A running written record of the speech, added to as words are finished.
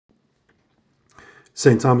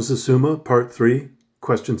St. Thomas's Summa, Part 3,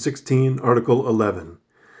 Question 16, Article 11.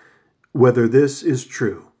 Whether this is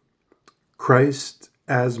true, Christ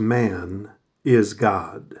as man is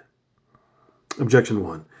God. Objection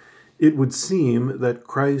 1. It would seem that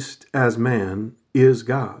Christ as man is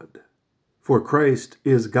God. For Christ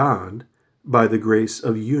is God by the grace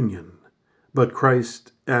of union, but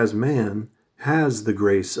Christ as man has the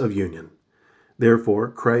grace of union. Therefore,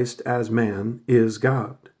 Christ as man is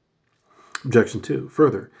God. Objection 2.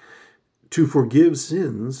 Further, to forgive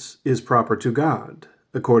sins is proper to God,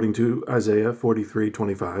 according to Isaiah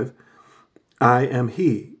 43:25. I am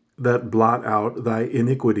he that blot out thy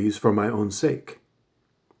iniquities for my own sake.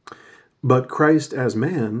 But Christ as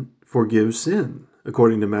man forgives sin,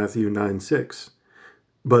 according to Matthew 9:6.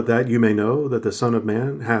 But that you may know that the Son of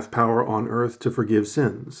Man hath power on earth to forgive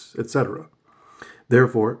sins, etc.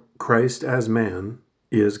 Therefore, Christ as man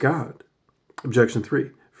is God. Objection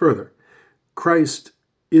 3. Further, Christ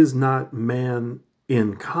is not man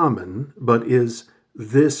in common, but is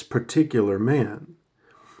this particular man.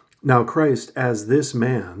 Now Christ as this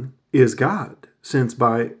man is God, since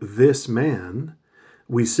by this man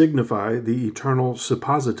we signify the eternal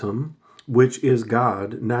suppositum, which is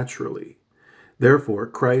God naturally. Therefore,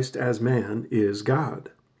 Christ as man is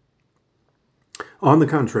God. On the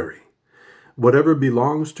contrary, whatever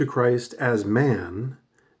belongs to Christ as man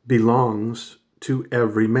belongs to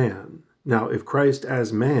every man. Now, if Christ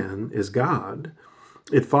as man is God,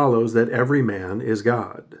 it follows that every man is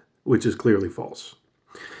God, which is clearly false.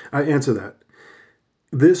 I answer that.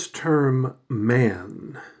 This term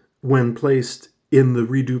man, when placed in the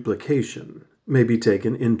reduplication, may be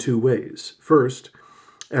taken in two ways. First,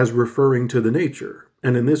 as referring to the nature,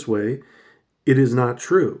 and in this way, it is not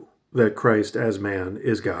true that Christ as man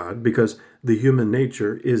is God, because the human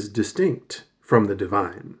nature is distinct from the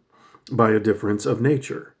divine by a difference of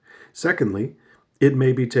nature. Secondly, it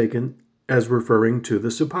may be taken as referring to the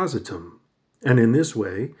suppositum, and in this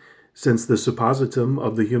way, since the suppositum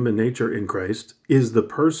of the human nature in Christ is the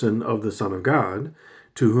person of the Son of God,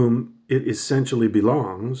 to whom it essentially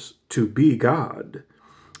belongs to be God,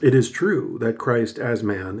 it is true that Christ as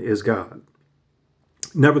man is God.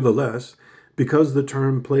 Nevertheless, because the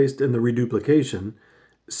term placed in the reduplication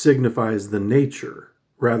signifies the nature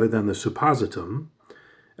rather than the suppositum,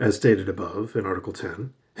 as stated above in Article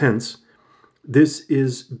 10, hence, this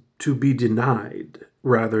is to be denied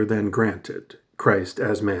rather than granted. Christ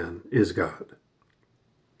as man is God.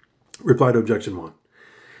 Reply to Objection 1.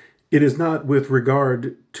 It is not with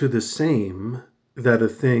regard to the same that a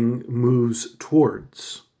thing moves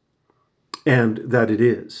towards, and that it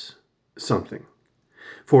is something.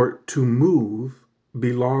 For to move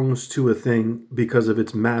belongs to a thing because of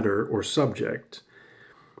its matter or subject,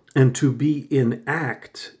 and to be in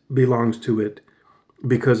act belongs to it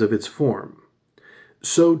because of its form.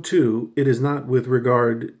 So, too, it is not with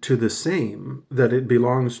regard to the same that it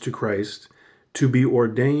belongs to Christ to be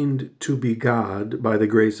ordained to be God by the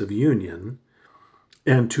grace of union,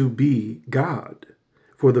 and to be God.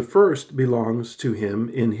 For the first belongs to him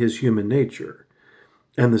in his human nature,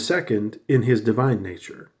 and the second in his divine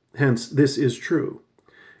nature. Hence, this is true.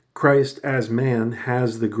 Christ as man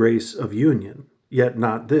has the grace of union, yet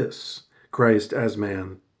not this. Christ as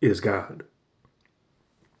man is God.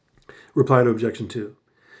 Reply to Objection 2.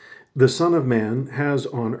 The Son of Man has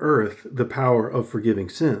on earth the power of forgiving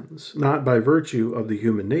sins, not by virtue of the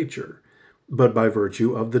human nature, but by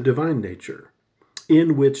virtue of the divine nature,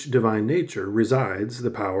 in which divine nature resides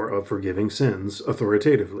the power of forgiving sins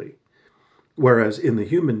authoritatively, whereas in the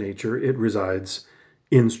human nature it resides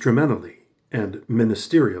instrumentally and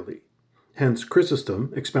ministerially. Hence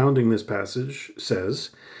Chrysostom, expounding this passage,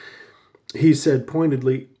 says, he said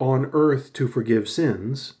pointedly, on earth to forgive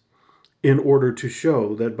sins, in order to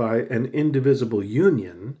show that by an indivisible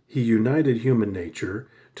union he united human nature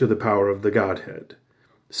to the power of the Godhead,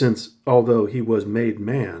 since although he was made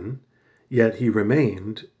man, yet he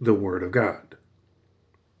remained the Word of God.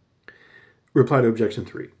 Reply to Objection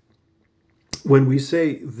 3. When we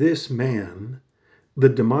say this man, the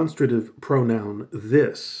demonstrative pronoun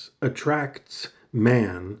this attracts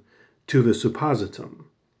man to the suppositum,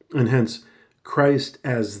 and hence Christ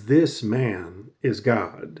as this man is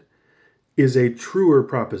God, is a truer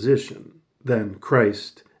proposition than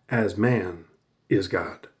Christ as man is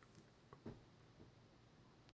God.